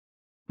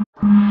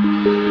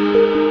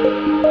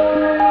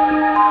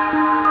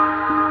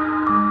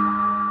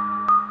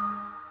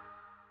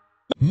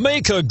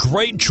Make a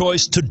great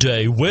choice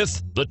today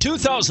with the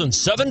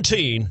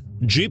 2017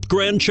 Jeep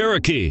Grand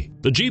Cherokee.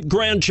 The Jeep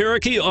Grand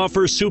Cherokee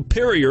offers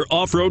superior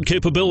off-road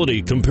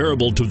capability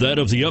comparable to that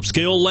of the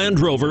upscale Land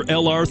Rover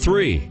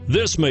LR3.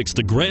 This makes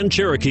the Grand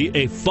Cherokee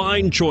a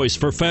fine choice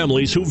for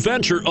families who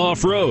venture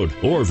off-road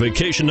or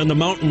vacation in the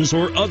mountains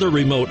or other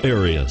remote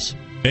areas.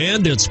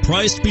 And it's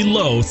priced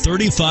below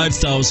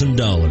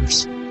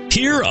 $35,000.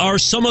 Here are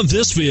some of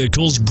this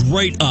vehicle's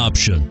great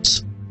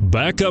options: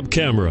 backup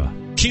camera,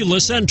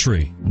 keyless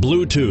entry,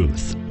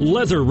 Bluetooth,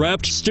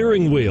 leather-wrapped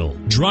steering wheel,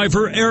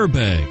 driver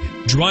airbag,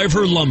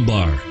 driver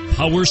lumbar,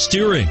 power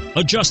steering,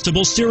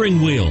 adjustable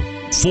steering wheel,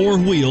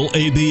 four-wheel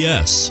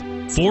ABS,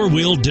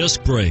 four-wheel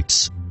disc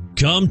brakes.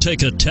 Come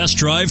take a test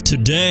drive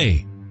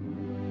today.